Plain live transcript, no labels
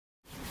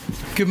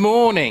Good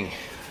morning.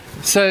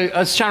 So,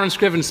 as Sharon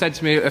Scriven said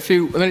to me a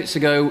few minutes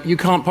ago, you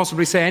can't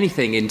possibly say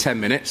anything in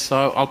 10 minutes,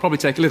 so I'll probably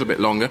take a little bit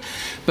longer.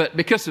 But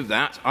because of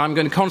that, I'm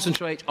going to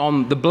concentrate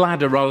on the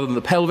bladder rather than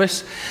the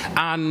pelvis.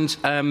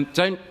 And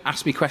don't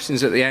ask me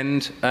questions at the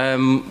end.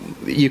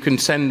 You can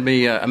send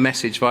me a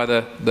message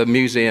via the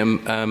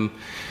museum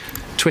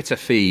Twitter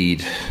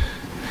feed.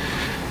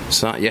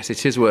 So, yes,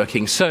 it is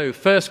working. So,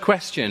 first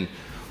question.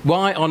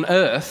 Why on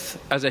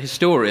earth, as a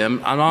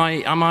historian,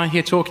 am I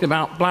here talking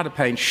about bladder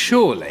pain?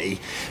 Surely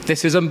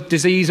this is a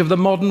disease of the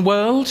modern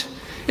world?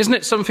 Isn't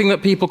it something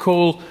that people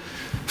call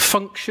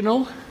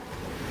functional?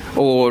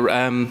 Or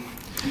a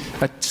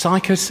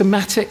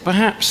psychosomatic,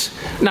 perhaps?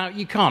 Now,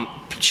 you can't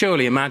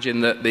surely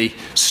imagine that the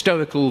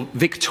stoical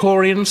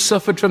Victorians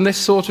suffered from this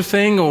sort of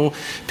thing, or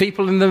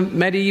people in the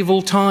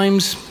medieval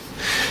times.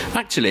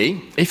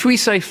 Actually, if we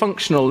say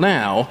functional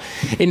now,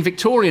 in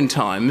Victorian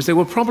times, they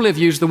would probably have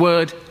used the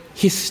word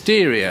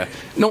hysteria,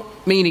 not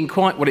meaning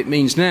quite what it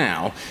means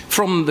now,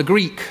 from the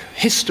Greek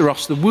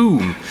hysteros, the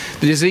womb,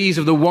 the disease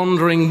of the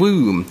wandering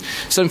womb,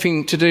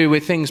 something to do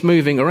with things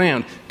moving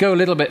around. Go a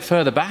little bit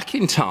further back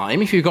in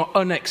time, if you've got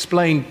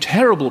unexplained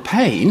terrible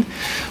pain,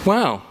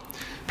 well,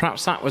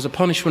 perhaps that was a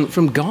punishment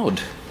from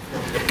God.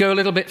 Go a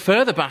little bit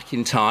further back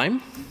in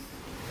time,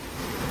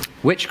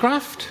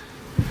 witchcraft,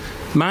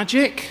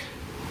 magic.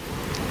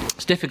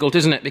 It's difficult,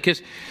 isn't it?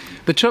 Because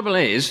the trouble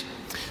is,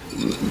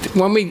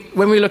 when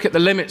we look at the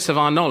limits of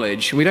our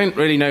knowledge, we don't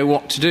really know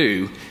what to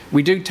do.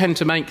 We do tend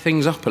to make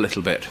things up a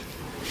little bit.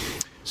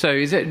 So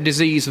is it a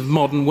disease of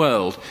modern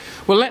world?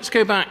 Well, let's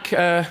go back,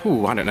 I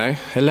don't know,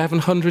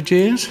 1100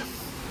 years?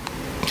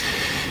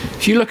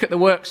 If you look at the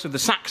works of the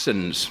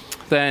Saxons,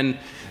 then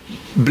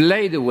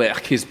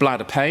Bläderwerk is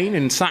bladder pain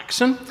in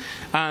Saxon,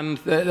 and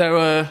there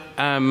were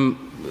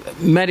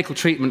medical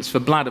treatments for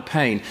bladder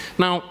pain.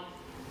 Now,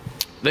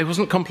 they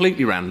wasn't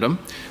completely random.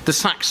 The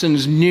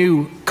Saxons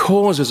knew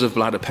causes of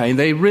bladder pain.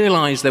 They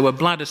realised there were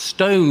bladder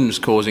stones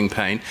causing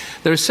pain.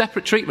 There is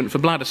separate treatment for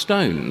bladder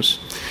stones.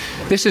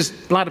 This is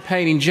bladder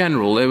pain in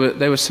general.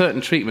 There were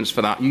certain treatments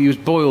for that. You use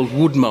boiled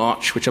wood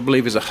march, which I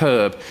believe is a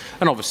herb,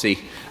 and obviously,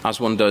 as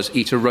one does,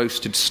 eat a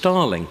roasted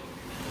starling.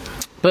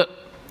 But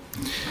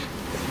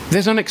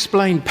there's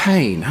unexplained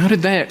pain. How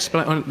did they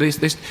explain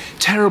this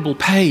terrible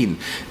pain?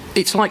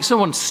 It's like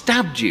someone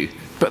stabbed you.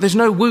 But there's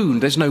no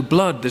wound, there's no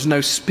blood, there's no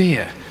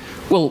spear.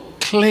 Well,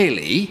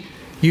 clearly,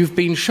 you've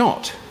been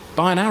shot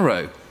by an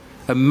arrow,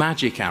 a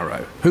magic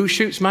arrow. Who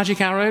shoots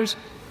magic arrows?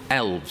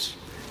 Elves.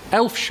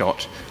 Elf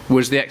shot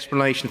was the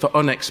explanation for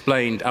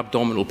unexplained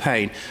abdominal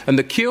pain. And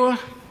the cure?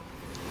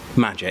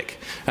 Magic.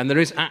 And there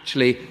is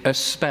actually a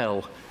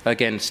spell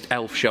against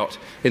elf shot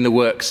in the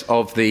works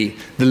of the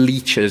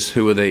leeches,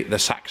 who were the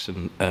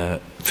Saxon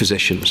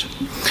physicians.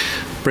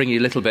 Bring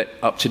you a little bit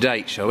up to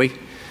date, shall we?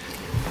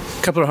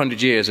 A couple of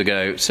hundred years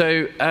ago.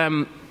 So,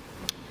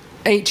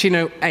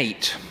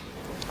 1808,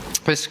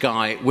 this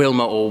guy,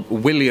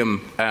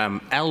 William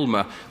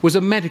Elmer, was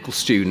a medical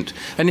student,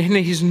 and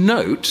in his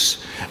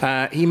notes,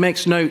 he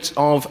makes notes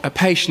of a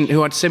patient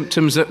who had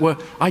symptoms that were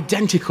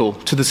identical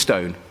to the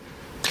stone,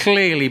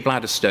 clearly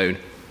bladder stone,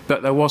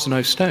 but there was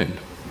no stone.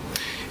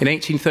 In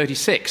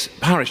 1836,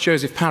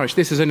 Joseph Parrish,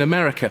 this is in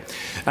America,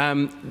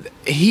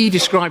 he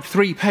described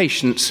 3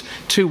 patients,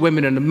 2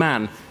 women and a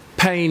man,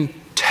 pain,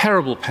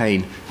 terrible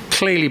pain,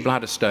 clearly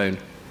bladder stone,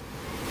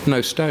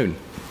 no stone.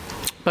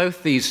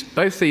 Both these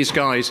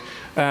guys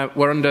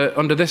were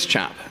under this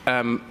chap,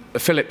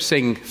 Philip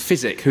Singh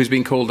Physic, who's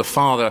been called the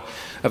father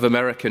of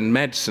American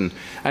medicine.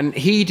 And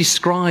he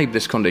described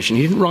this condition.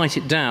 He didn't write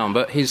it down,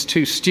 but his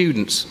 2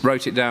 students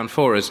wrote it down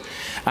for us.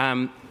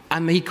 And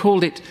he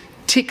called it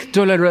tic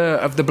douloureux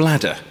of the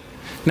bladder.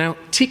 Now,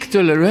 tic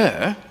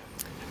douloureux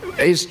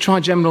is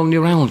trigeminal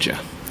neuralgia.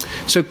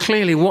 So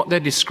clearly what they're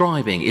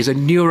describing is a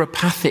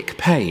neuropathic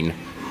pain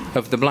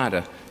of the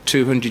bladder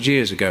 200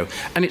 years ago.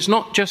 And it's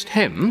not just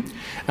him.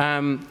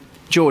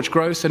 George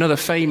Gross, another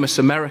famous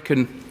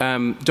American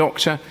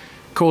doctor,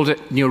 called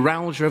it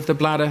neuralgia of the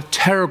bladder,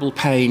 terrible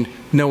pain,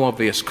 no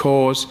obvious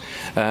cause.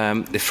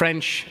 The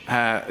French,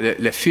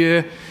 Le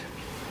Feu,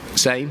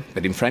 same,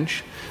 but in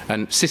French.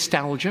 And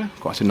cystalgia,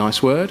 quite a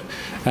nice word.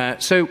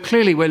 So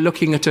clearly we're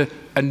looking at a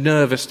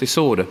nervous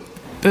disorder.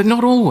 But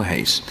not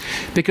always,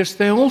 because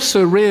they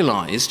also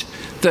realised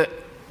that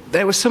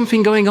there was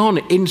something going on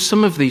in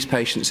some of these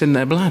patients in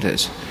their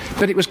bladders,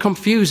 but it was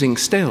confusing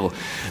still.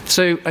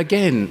 So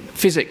again,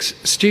 physics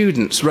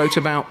students wrote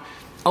about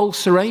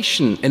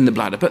ulceration in the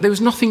bladder, but there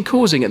was nothing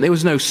causing it. There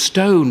was no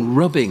stone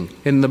rubbing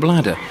in the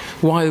bladder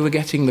while they were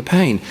getting the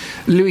pain.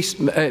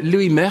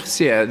 Louis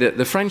Mercier,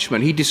 the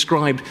Frenchman, he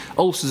described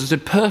ulcers that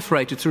had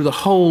perforated through the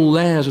whole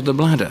layers of the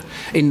bladder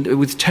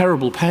with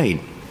terrible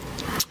pain.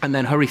 And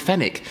then Hurry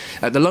Fenwick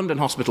at the London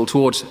Hospital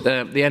towards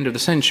the end of the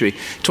century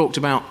talked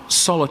about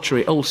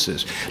solitary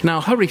ulcers.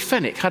 Now, Hurry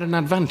Fenwick had an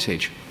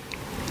advantage.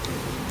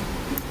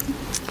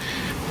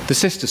 The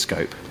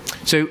cystoscope.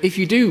 So if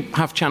you do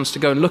have a chance to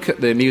go and look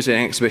at the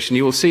museum exhibition,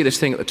 you will see this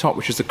thing at the top,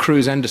 which is the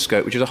Cruise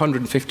endoscope, which is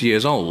 150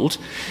 years old.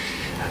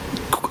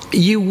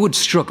 You would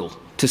struggle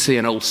to see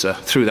an ulcer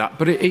through that,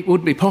 but it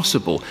would be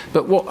possible.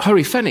 But what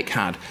Hurry Fenwick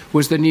had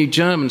was the new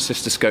German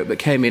cystoscope that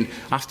came in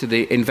after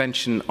the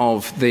invention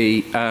of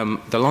the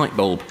light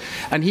bulb,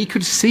 and he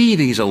could see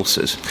these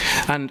ulcers.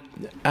 And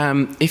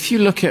if you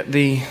look at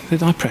the...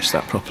 Did I press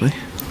that properly?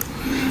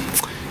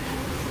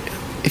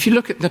 If you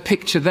look at the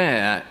picture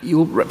there,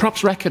 you'll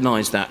perhaps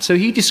recognise that. So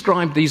he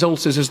described these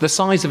ulcers as the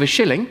size of a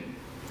shilling,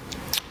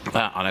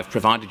 and I've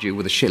provided you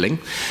with a shilling,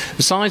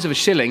 the size of a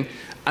shilling,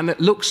 and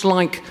it looks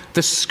like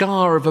the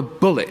scar of a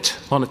bullet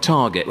on a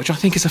target, which I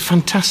think is a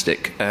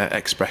fantastic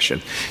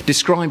expression.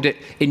 Described it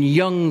in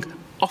young,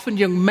 often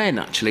young men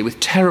actually, with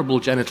terrible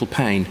genital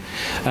pain,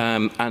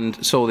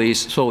 and saw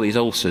these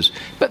ulcers.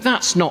 But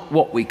that's not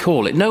what we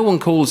call it. No one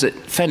calls it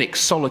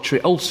Fenwick's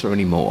solitary ulcer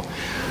anymore.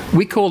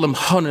 We call them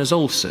Hunner's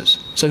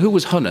ulcers. So who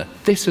was Hunner?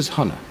 This is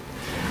Hunner.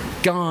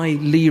 Guy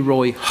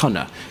Leroy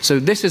Hunner. So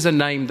this is a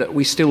name that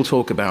we still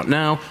talk about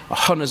now, a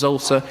Hunner's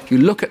ulcer. If you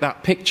look at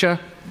that picture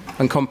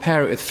and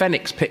compare it with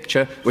Fenwick's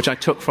picture, which I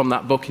took from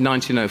that book in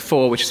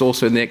 1904, which is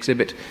also in the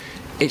exhibit,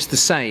 it's the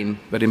same,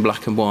 but in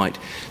black and white.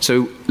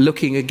 So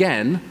looking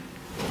again,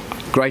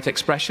 great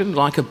expression,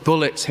 like a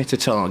bullet's hit a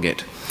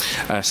target,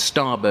 a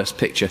starburst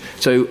picture.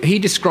 So he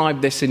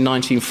described this in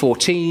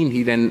 1914,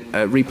 he then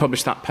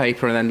republished that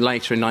paper, and then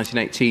later in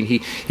 1918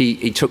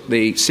 he took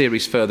the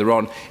series further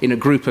on in a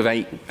group of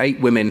eight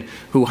women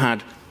who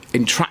had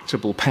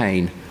intractable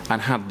pain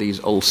and had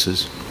these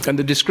ulcers. And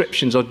the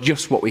descriptions are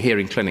just what we hear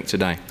in clinic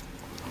today.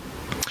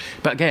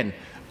 But again,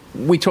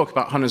 we talk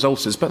about Hunner's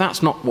ulcers, but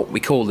that's not what we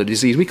call the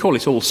disease. We call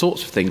it all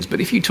sorts of things. But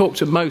if you talk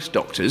to most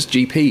doctors,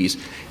 GPs,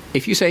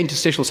 if you say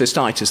interstitial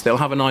cystitis, they'll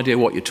have an idea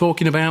what you're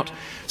talking about.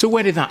 So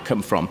where did that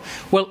come from?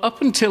 Well,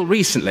 up until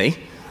recently,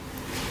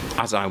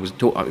 as I was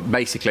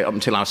basically up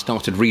until I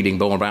started reading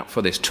more about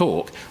for this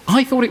talk,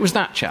 I thought it was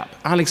that chap,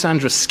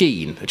 Alexander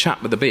Skene, a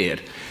chap with a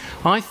beard.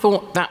 I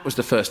thought that was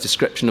the first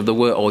description of the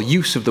word, or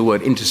use of the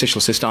word,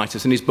 interstitial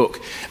cystitis in his book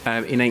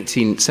in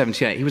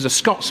 1878. He was a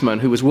Scotsman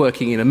who was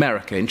working in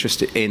America,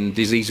 interested in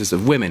diseases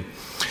of women.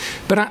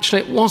 But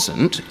actually it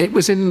wasn't. It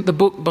was in the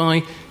book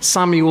by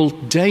Samuel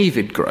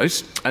David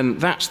Gross,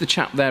 and that's the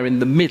chap there in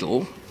the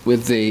middle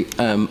with the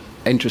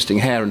interesting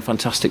hair and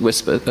fantastic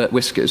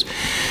whiskers.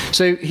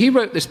 So he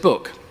wrote this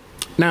book.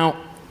 Now,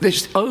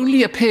 this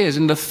only appears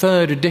in the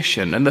 3rd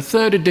edition, and the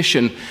 3rd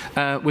edition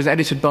was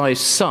edited by his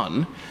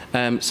son,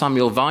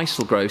 Samuel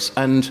Weisselgross,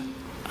 and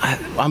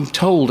I'm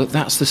told that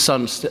that's the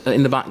son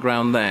in the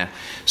background there.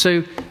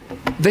 So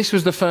this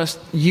was the first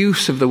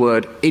use of the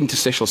word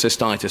interstitial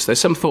cystitis. There's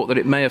some thought that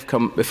it may have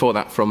come before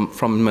that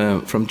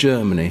from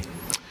Germany.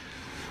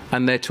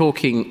 And they're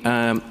talking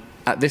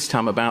at this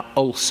time about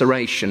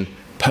ulceration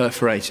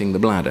perforating the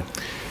bladder.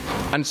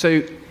 And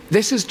so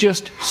this is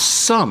just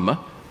some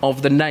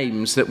of the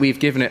names that we've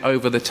given it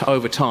over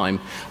time.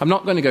 I'm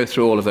not going to go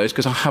through all of those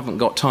because I haven't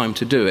got time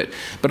to do it,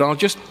 but I'll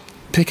just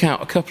pick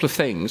out a couple of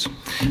things.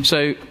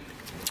 So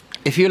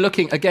if you're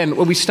looking, again,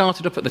 well, we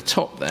started up at the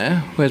top there.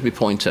 Where's my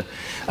pointer?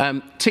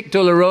 Tic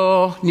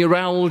douloureux,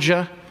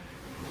 neuralgia.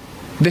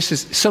 This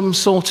is some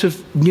sort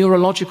of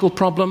neurological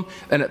problem.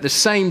 And at the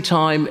same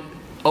time,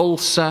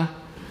 ulcer,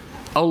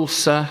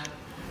 ulcer,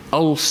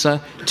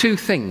 ulcer, two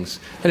things.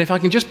 And if I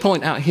can just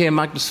point out here,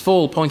 Magnus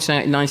Fall pointing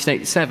out in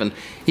 1987,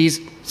 he's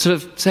sort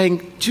of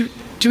saying, do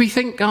we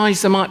think,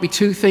 guys, there might be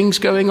two things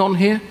going on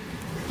here?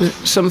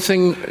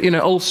 Something, you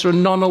know, ulcer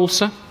and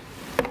non-ulcer?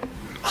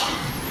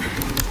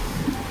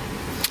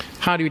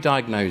 How do you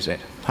diagnose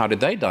it? How did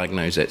they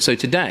diagnose it? So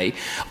today,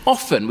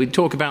 often we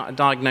talk about a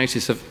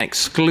diagnosis of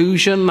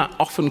exclusion. That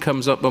often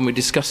comes up when we're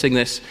discussing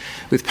this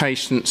with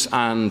patients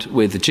and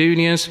with the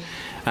juniors.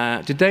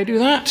 Did they do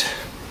that?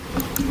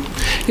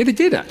 Yeah, they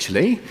did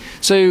actually.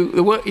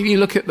 So if you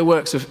look at the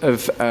works of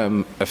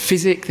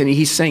Physic, then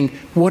he's saying,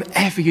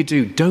 whatever you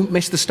do, don't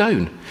miss the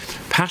stone.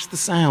 Pass the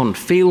sound,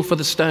 feel for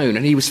the stone.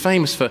 And he was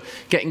famous for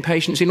getting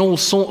patients in all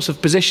sorts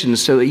of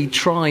positions so that he'd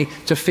try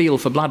to feel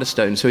for bladder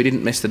stones so he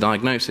didn't miss the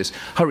diagnosis.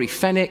 Hurry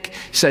Fenwick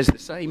says the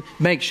same.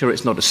 Make sure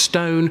it's not a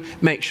stone.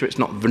 Make sure it's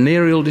not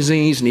venereal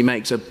disease. And he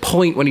makes a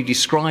point when he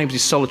describes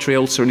his solitary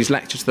ulcer in his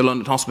lecture to the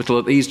London Hospital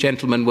that these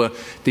gentlemen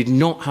did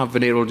not have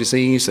venereal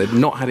disease. They'd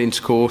not had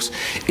intercourse.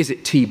 Is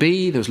it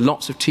TB? There was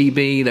lots of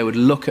TB. They would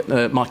look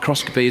at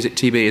microscopy. Is it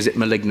TB? Is it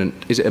malignant?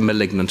 Is it a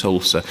malignant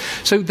ulcer?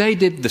 So they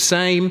did the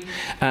same.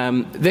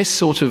 This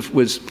sort of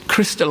was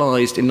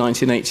crystallized in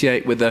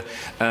 1988 with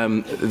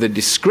the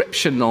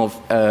description of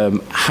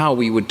how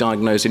we would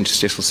diagnose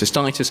interstitial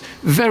cystitis.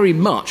 Very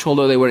much,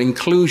 although there were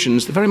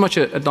inclusions, very much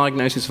a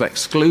diagnosis of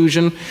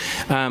exclusion.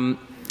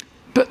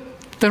 But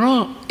there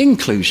are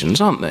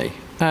inclusions, aren't they?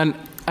 And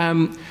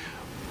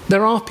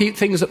there are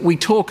things that we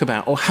talk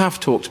about or have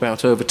talked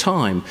about over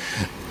time.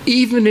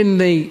 Even in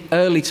the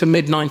early to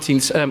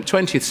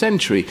mid-20th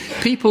century,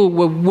 people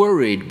were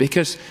worried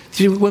because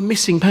we're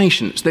missing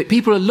patients.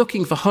 People are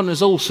looking for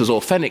Hunner's ulcers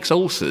or Fenwick's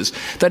ulcers.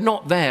 They're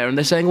not there, and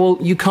they're saying, well,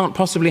 you can't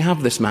possibly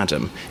have this,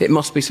 madam. It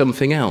must be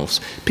something else.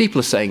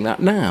 People are saying that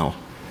now.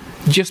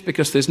 just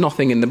because there's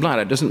nothing in the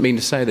bladder doesn't mean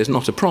to say there's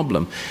not a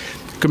problem.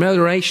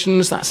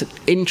 Glomerulations, that's an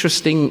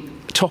interesting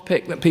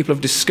topic that people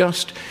have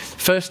discussed.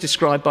 First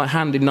described by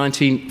hand in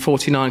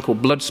 1949,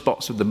 called blood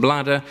spots of the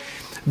bladder.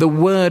 The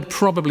word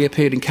probably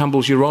appeared in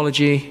Campbell's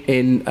Urology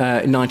in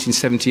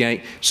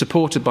 1978,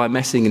 supported by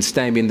Messing and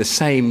Stamian the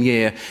same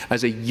year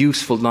as a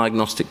useful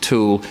diagnostic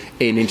tool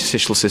in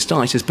interstitial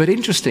cystitis. But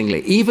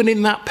interestingly, even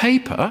in that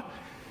paper,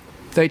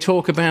 they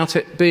talk about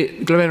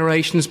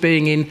glomerulations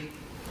being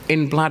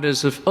in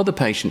bladders of other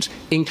patients,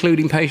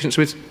 including patients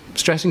with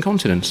stress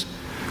incontinence.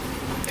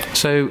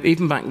 So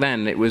even back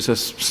then, it was a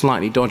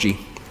slightly dodgy.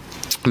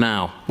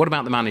 Now, what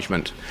about the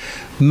management?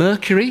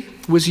 Mercury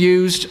was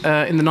used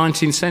in the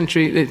 19th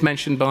century. It's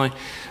mentioned by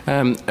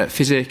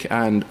Physic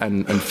and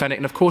Fenwick.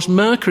 And of course,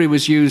 mercury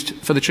was used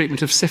for the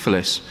treatment of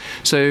syphilis.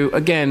 So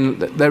again,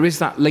 there is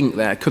that link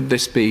there. Could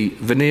this be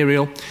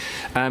venereal?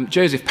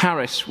 Joseph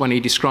Paris, when he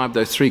described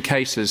those 3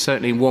 cases,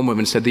 certainly in one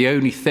woman said the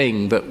only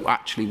thing that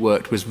actually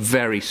worked was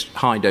very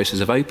high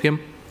doses of opium.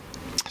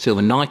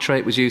 Silver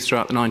nitrate was used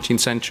throughout the 19th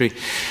century.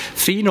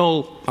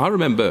 Phenol, I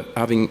remember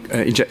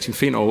injecting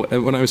phenol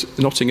when I was at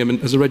Nottingham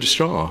as a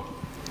registrar.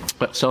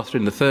 That started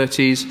in the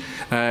 30s.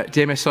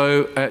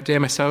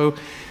 DMSO.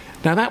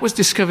 Now that was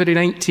discovered in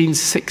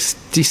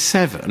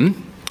 1867.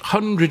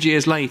 100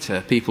 years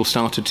later, people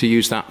started to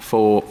use that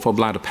for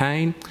bladder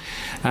pain.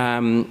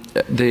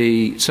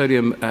 The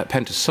sodium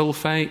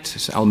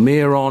pentasulfate,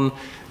 Almiron,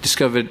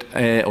 discovered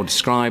or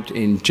described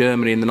in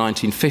Germany in the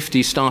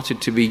 1950s, started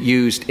to be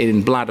used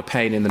in bladder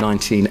pain in the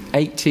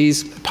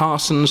 1980s,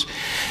 Parsons,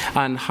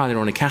 and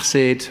hyaluronic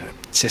acid,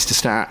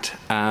 cystostat,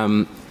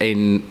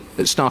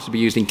 started to be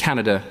used in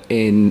Canada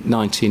in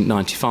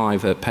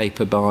 1995, a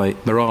paper by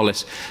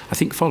Morales, I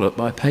think followed up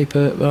by a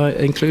paper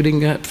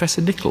including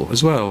Professor Nicol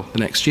as well the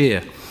next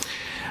year.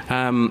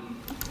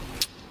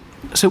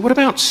 So what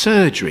about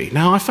surgery?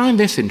 Now I find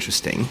this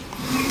interesting.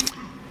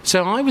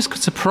 So I was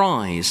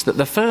surprised that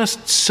the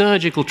first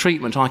surgical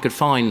treatment I could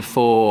find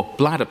for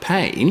bladder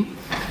pain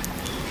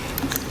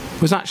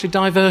was actually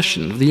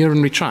diversion of the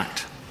urinary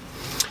tract.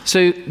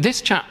 So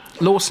this chap,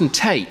 Lawson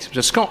Tate, was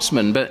a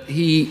Scotsman, but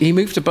he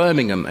moved to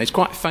Birmingham. He's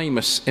quite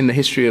famous in the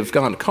history of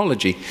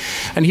gynecology.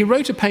 And he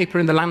wrote a paper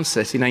in The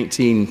Lancet in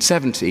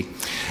 1870,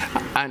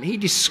 and he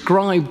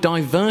described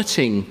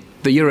diverting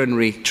the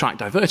urinary tract,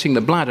 diverting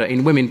the bladder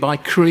in women by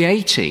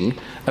creating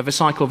a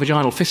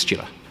vesicovaginal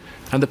fistula.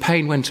 And the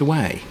pain went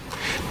away.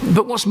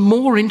 But what's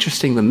more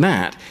interesting than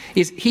that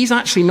is he's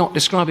actually not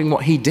describing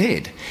what he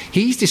did.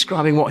 He's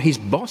describing what his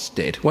boss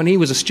did when he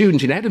was a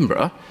student in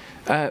Edinburgh,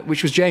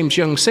 which was James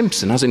Young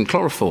Simpson, as in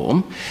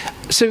chloroform.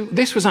 So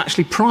this was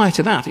actually prior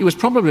to that. It was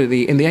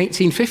probably in the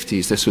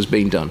 1850s this was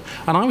being done.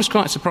 And I was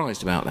quite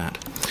surprised about that.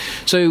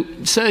 So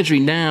surgery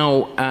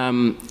now,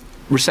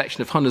 resection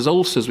of Hunner's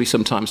ulcers we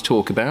sometimes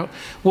talk about.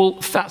 Well,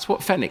 that's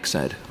what Fenwick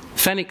said.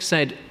 Fenwick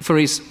said for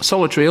his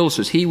solitary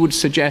ulcers, he would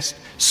suggest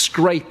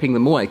scraping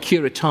them away,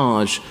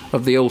 curettage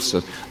of the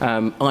ulcer,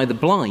 either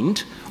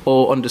blind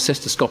or under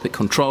cystoscopic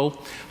control.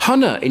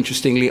 Hunner,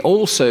 interestingly,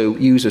 also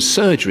uses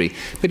surgery,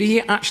 but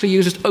he actually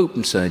uses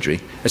open surgery,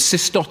 a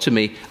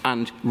cystotomy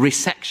and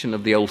resection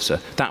of the ulcer.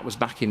 That was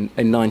back in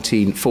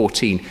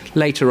 1914.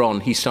 Later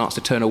on, he starts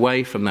to turn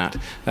away from that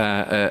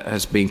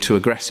as being too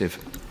aggressive.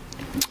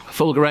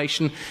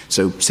 Fulguration,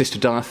 so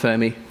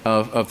cystodiathermy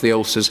of the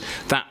ulcers,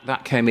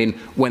 that came in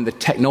when the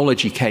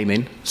technology came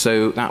in,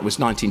 so that was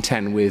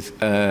 1910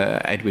 with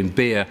Edwin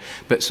Beer,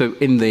 but so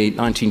in the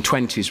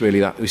 1920s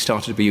really that we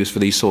started to be used for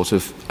these sort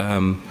of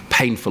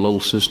painful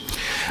ulcers.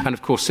 And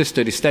of course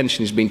cystodistension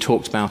has been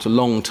talked about a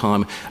long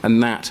time,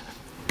 and that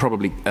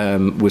probably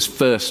was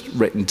first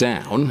written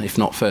down, if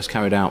not first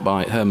carried out,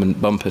 by Hermann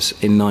Bumpus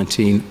in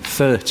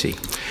 1930.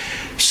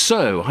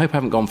 So I hope I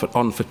haven't gone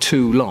on for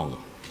too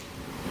long.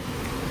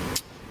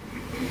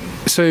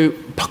 So,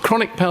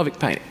 chronic pelvic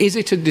pain, is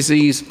it a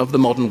disease of the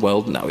modern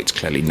world? No, it's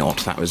clearly not.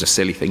 That was a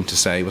silly thing to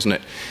say, wasn't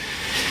it?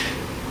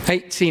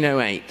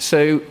 1808,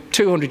 so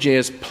 200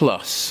 years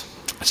plus.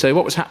 So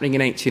what was happening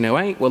in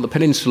 1808? Well, the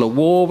Peninsular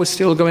War was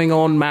still going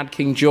on, Mad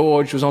King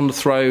George was on the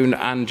throne,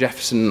 and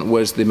Jefferson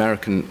was the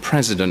American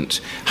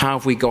president. How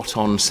have we got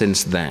on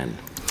since then?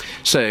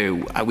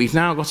 So we've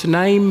now got a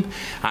name.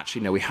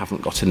 Actually, no, we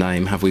haven't got a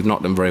name, have we? We've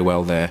not done very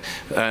well there.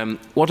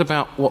 What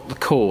about what the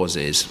cause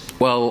is?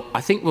 Well,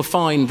 I think we'll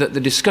find that the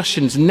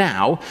discussions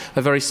now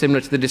are very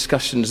similar to the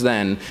discussions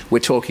then. We're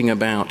talking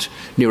about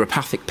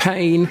neuropathic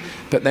pain,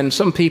 but then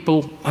some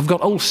people have got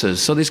ulcers,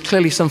 so there's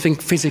clearly something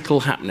physical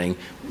happening.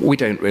 We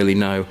don't really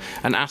know.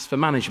 And as for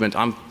management,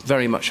 I'm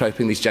very much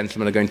hoping these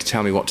gentlemen are going to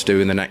tell me what to do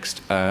in the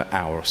next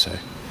hour or so.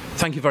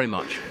 Thank you very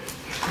much.